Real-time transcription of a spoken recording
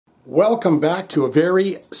Welcome back to a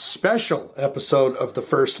very special episode of The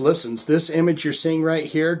First Listens. This image you're seeing right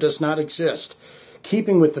here does not exist.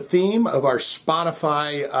 Keeping with the theme of our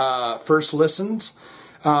Spotify First Listens,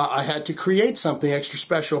 I had to create something extra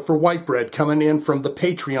special for Whitebread coming in from the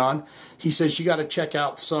Patreon. He says you got to check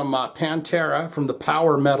out some Pantera from the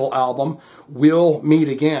power metal album, We'll Meet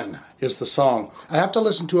Again is the song. I have to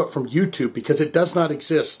listen to it from YouTube because it does not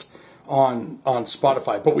exist on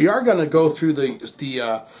Spotify. But we are going to go through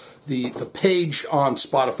the page on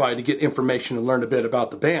Spotify to get information and learn a bit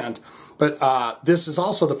about the band. But this is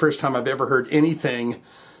also the first time I've ever heard anything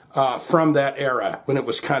from that era, when it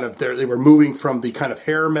was kind of there. They were moving from the kind of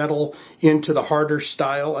hair metal into the harder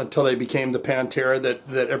style until they became the Pantera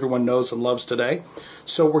that everyone knows and loves today.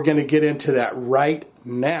 So we're going to get into that right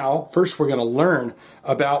now. First, we're going to learn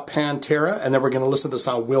about Pantera, and then we're going to listen to the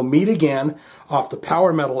song We'll Meet Again off the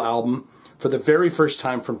power metal album for the very first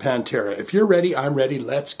time from Pantera. If you're ready, I'm ready.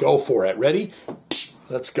 Let's go for it. Ready?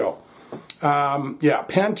 Let's go.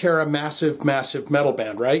 Pantera, massive metal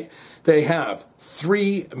band, right? They have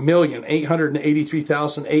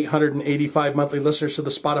 3,883,885 monthly listeners to the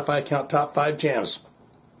Spotify account Top 5 Jams.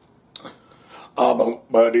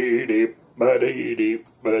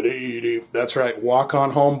 That's right. Walk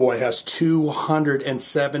On Homeboy has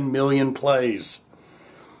 207 million plays.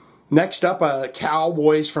 Next up,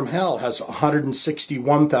 Cowboys from Hell has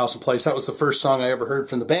 161,000 plays. That was the first song I ever heard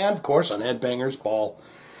from the band, of course, on Headbangers Ball.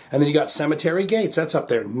 And then you got Cemetery Gates. That's up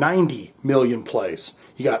there, 90 million plays.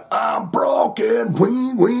 You got I'm Broken,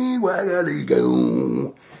 wee, wee, waggity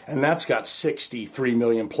go. And that's got 63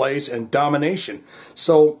 million plays. And Domination.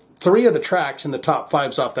 So 3 of the tracks in the top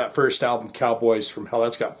 5s off that first album, Cowboys from Hell,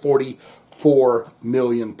 that's got 44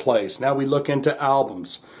 million plays. Now we look into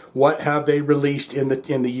albums. What have they released in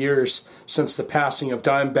the years since the passing of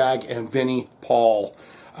Dimebag and Vinnie Paul?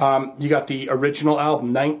 You got the original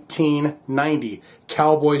album, 1990,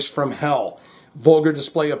 Cowboys from Hell. Vulgar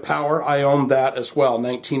Display of Power, I own that as well,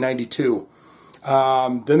 1992.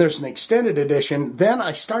 Then there's an extended edition. Then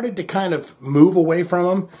I started to kind of move away from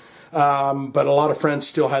them, but a lot of friends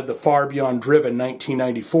still had the Far Beyond Driven,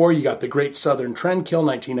 1994. You got the Great Southern Trendkill,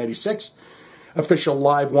 1996. Official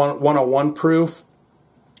Live 101 Proof.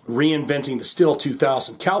 Reinventing the Still,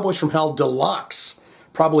 2000. Cowboys from Hell Deluxe,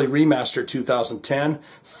 probably remastered, 2010.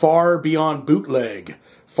 Far Beyond Bootleg.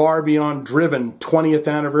 Far Beyond Driven,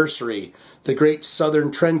 20th anniversary. The Great Southern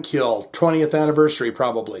Trendkill, 20th anniversary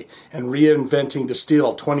probably. And Reinventing the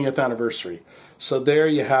Still, 20th anniversary. So there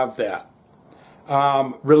you have that.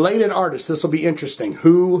 Related artists, this will be interesting.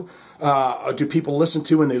 Who do people listen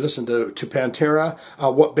to when they listen to Pantera?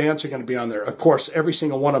 What bands are going to be on there? Of course, every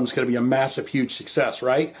single one of them is going to be a massive, huge success,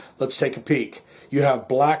 right? Let's take a peek. You have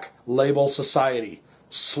Black Label Society,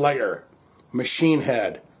 Slayer, Machine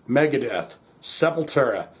Head, Megadeth,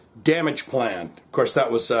 Sepultura, Damage Plan. Of course,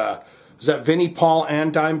 that was that Vinnie Paul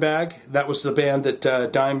and Dimebag? That was the band that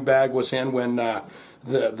Dimebag was in when the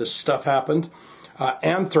stuff happened.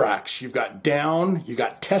 Anthrax, you've got Down, you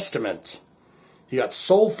got Testament, you got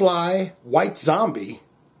Soulfly, White Zombie,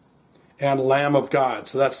 and Lamb of God.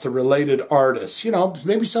 So that's the related artists. You know,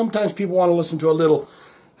 maybe sometimes people want to listen to a little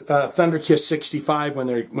Thunderkiss 65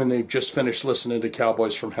 when they've just finished listening to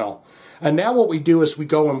Cowboys from Hell. And now what we do is we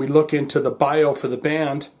go and we look into the bio for the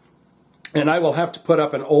band. And I will have to put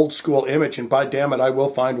up an old school image, and by damn it, I will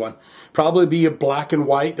find one. Probably be a black and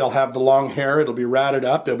white. They'll have the long hair. It'll be ratted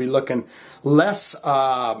up. They'll be looking less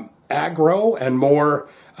aggro and more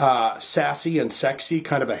sassy and sexy,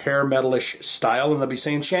 kind of a hair metalish style. And they'll be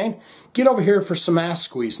saying, Shane, get over here for some ass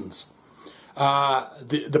squeezins.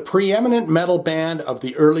 The preeminent metal band of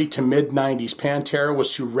the early to mid-90s, Pantera,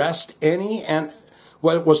 was to rest any and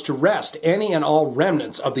all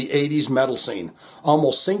remnants of the 80s metal scene,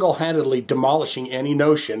 almost single-handedly demolishing any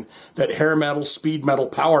notion that hair metal, speed metal,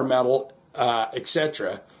 power metal,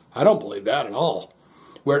 etc. I don't believe that at all.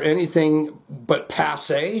 Were anything but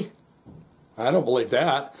passé? I don't believe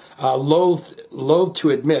that. Loath to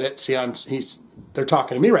admit it. See, they're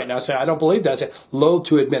talking to me right now. Say, I don't believe that. Say, loath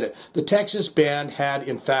to admit it. The Texas band had,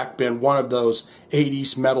 in fact, been one of those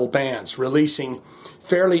 80s metal bands, releasing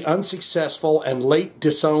fairly unsuccessful and late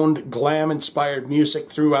disowned glam-inspired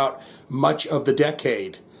music throughout much of the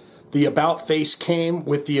decade. The about-face came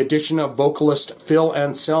with the addition of vocalist Phil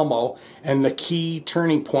Anselmo, and the key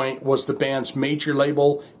turning point was the band's major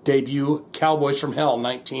label debut, Cowboys from Hell,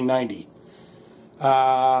 1990.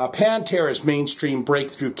 Pantera's mainstream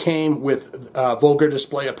breakthrough came with Vulgar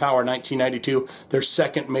Display of Power, 1992, their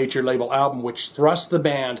second major label album, which thrust the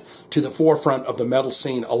band to the forefront of the metal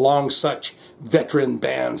scene along such veteran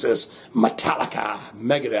bands as Metallica,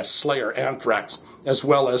 Megadeth, Slayer, Anthrax, as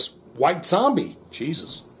well as White Zombie.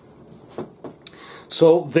 Jesus.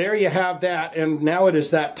 So there you have that, and now it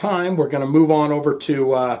is that time. We're going to move on over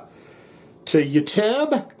to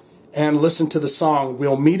YouTube and listen to the song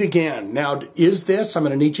We'll Meet Again. Now, is this, I'm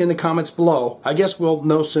going to need you in the comments below. I guess we'll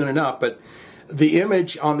know soon enough, but the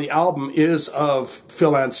image on the album is of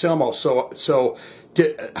Phil Anselmo. So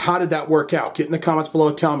how did that work out? Get in the comments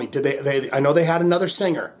below, tell me. Did they I know they had another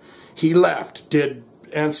singer. He left. Did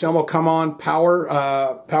Anselmo come on power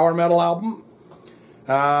metal album?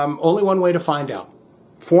 Only one way to find out.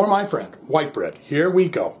 For my friend, White Bread, here we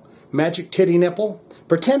go. Magic Titty Nipple.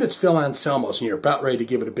 Pretend it's Phil Anselmo's and you're about ready to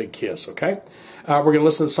give it a big kiss, okay? We're going to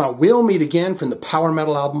listen to the song We'll Meet Again from the power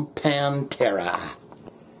metal album Pantera.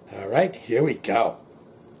 All right, here we go.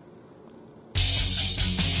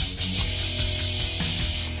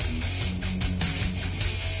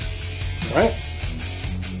 All right.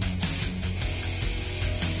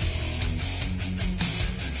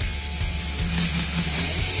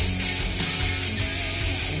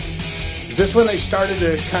 Is this when they started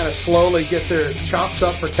to kind of slowly get their chops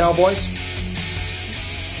up for cowboys?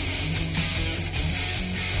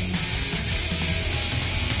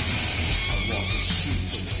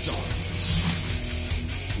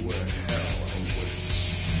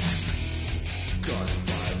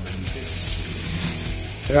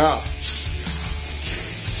 Yeah.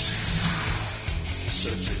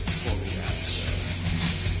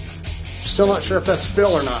 Still not sure if that's Phil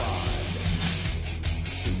or not.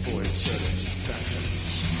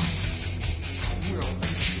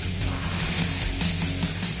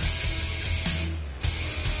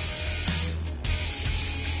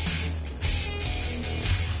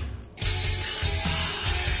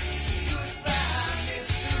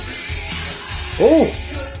 Oh,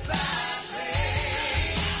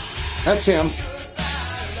 that's him.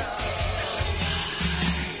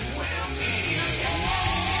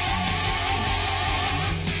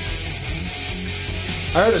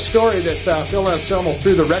 I heard a story that Phil Anselmo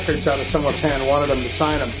threw the records out of someone's hand and wanted them to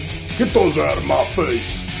sign them. Get those out of my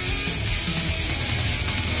face.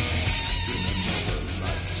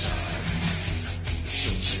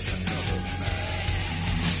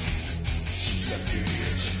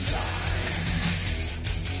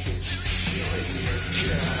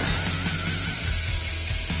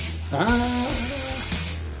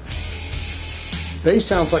 Bass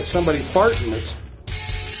sounds like somebody farting. It's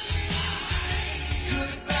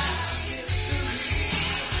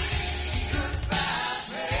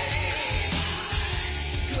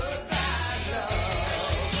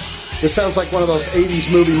this sounds like one of those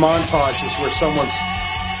 80s movie montages where someone's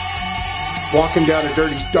walking down a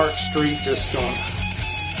dirty, dark street just going,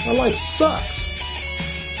 my life sucks.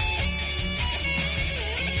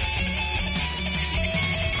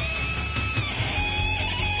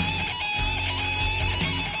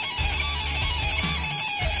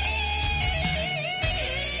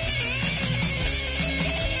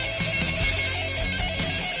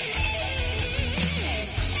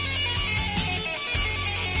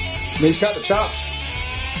 I mean, he's got the chops.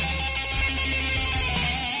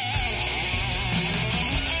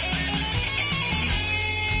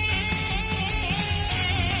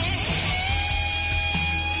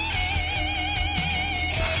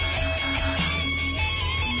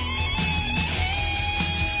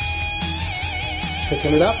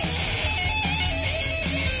 Picking it up.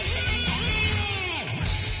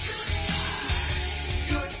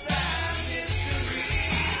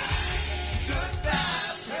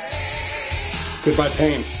 Goodbye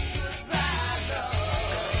Pain.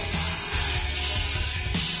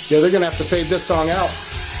 Yeah, they're going to have to fade this song out.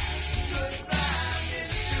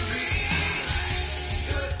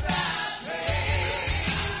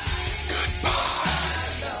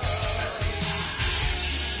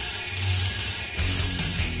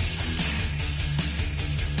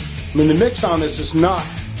 I mean, the mix on this is not,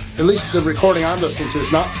 at least the recording I'm listening to,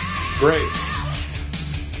 is not great.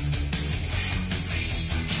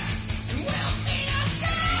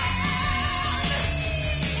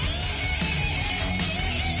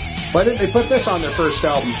 Why didn't they put this on their first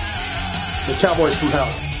album, The Cowboys from Hell?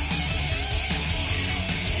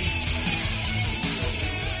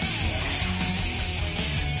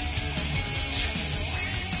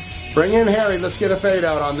 Bring in Harry, let's get a fade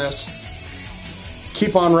out on this.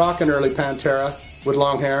 Keep on rocking, Early Pantera, with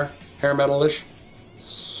long hair, hair metalish.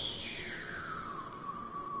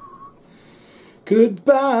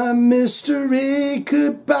 Goodbye mystery,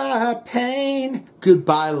 goodbye pain,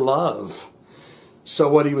 goodbye love. So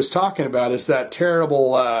what he was talking about is that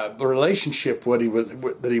terrible relationship that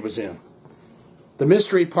he was in. The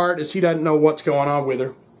mystery part is he doesn't know what's going on with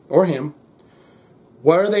her or him.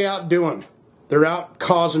 What are they out doing? They're out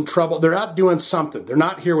causing trouble. They're out doing something. They're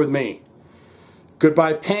not here with me.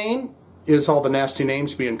 Goodbye Pain is all the nasty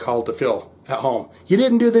names being called to Phil at home. You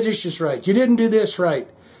didn't do the dishes right. You didn't do this right.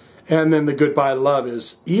 And then the Goodbye Love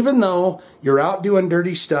is, even though you're out doing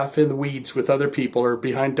dirty stuff in the weeds with other people or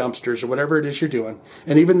behind dumpsters or whatever it is you're doing,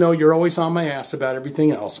 and even though you're always on my ass about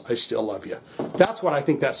everything else, I still love you. That's what I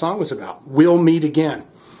think that song was about. We'll meet again.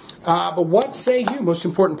 But what say you? Most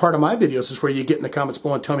important part of my videos is where you get in the comments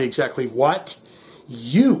below and tell me exactly what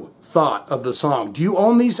you thought of the song. Do you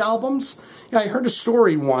own these albums? Yeah, I heard a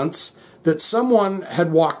story once that someone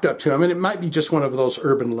had walked up to him, and it might be just one of those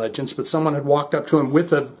urban legends, but someone had walked up to him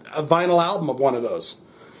with a vinyl album of one of those.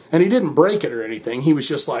 And he didn't break it or anything. He was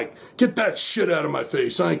just like, get that shit out of my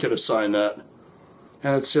face. I ain't gonna sign that.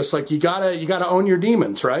 And it's just like, you gotta own your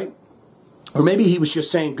demons, right? Or maybe he was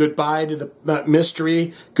just saying goodbye to the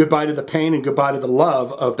mystery, goodbye to the pain, and goodbye to the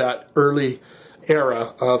love of that early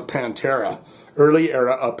era of Pantera. Early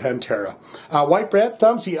era of Pantera. White Bread,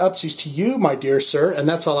 thumbsy upsies to you, my dear sir, and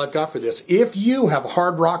that's all I've got for this. If you have a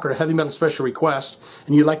hard rock or a heavy metal special request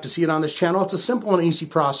and you'd like to see it on this channel, it's a simple and easy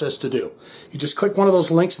process to do. You just click one of those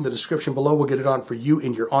links in the description below. We'll get it on for you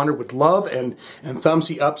in your honor with love and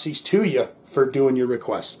thumbsy upsies to you for doing your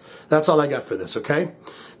request. That's all I got for this, okay?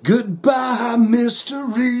 Goodbye,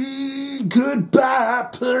 mystery. Goodbye,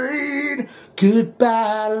 pain.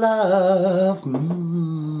 Goodbye, love.